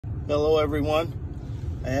Hello everyone.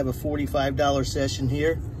 I have a $45 session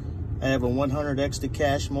here. I have a 100 extra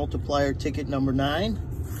cash multiplier ticket number 9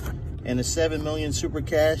 and a 7 million super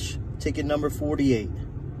cash ticket number 48.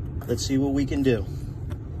 Let's see what we can do.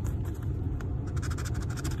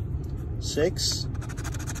 6,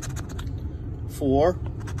 4,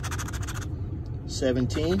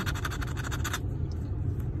 17,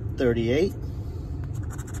 38,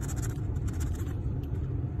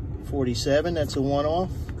 47, that's a one-off.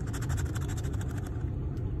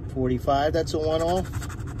 45, that's a one-off.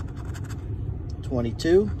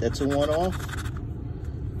 22, that's a one-off.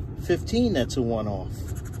 15, that's a one-off.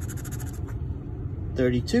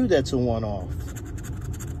 32, that's a one-off.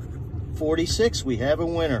 46, we have a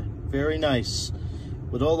winner. Very nice.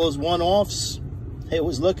 With all those one-offs, it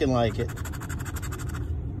was looking like it.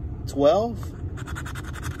 12,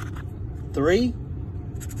 3,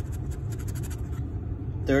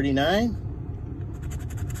 39,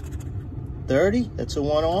 30, that's a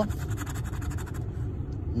one-off.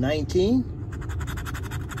 19,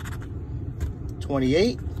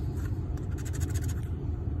 28,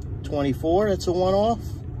 24, that's a one-off.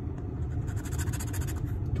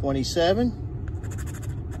 27,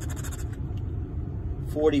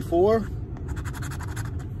 44,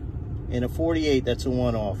 and a 48, that's a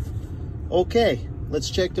one-off. Okay, let's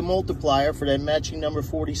check the multiplier for that matching number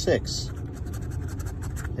 46.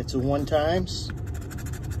 It's a 1 times.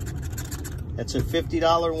 That's a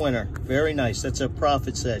 $50 winner. Very nice. That's a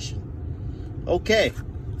profit session. Okay,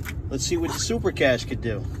 let's see what the super cash could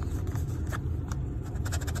do.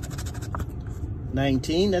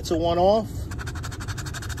 19, that's a one-off.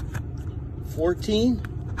 14,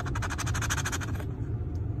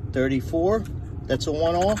 34, that's a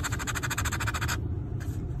one-off.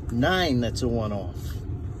 9, that's a one-off.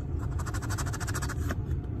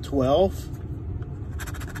 12,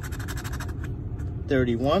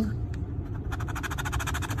 31,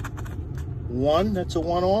 1, that's a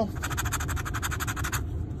one-off.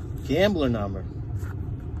 Gambler number.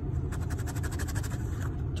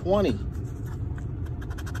 20,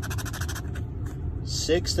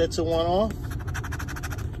 6, that's a one-off.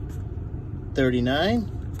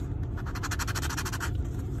 39,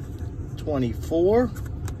 24,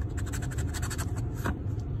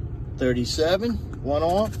 37, one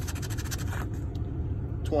off.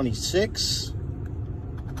 26,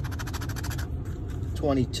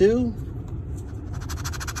 22,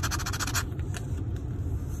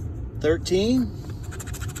 13,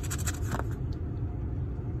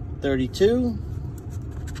 32,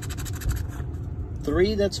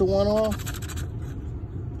 3, that's a one-off.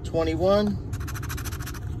 21,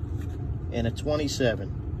 and a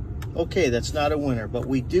 27. Okay, that's not a winner, but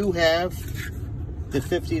we do have the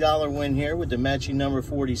 $50 win here with the matching number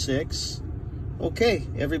 46. Okay,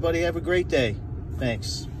 everybody have a great day.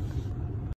 Thanks.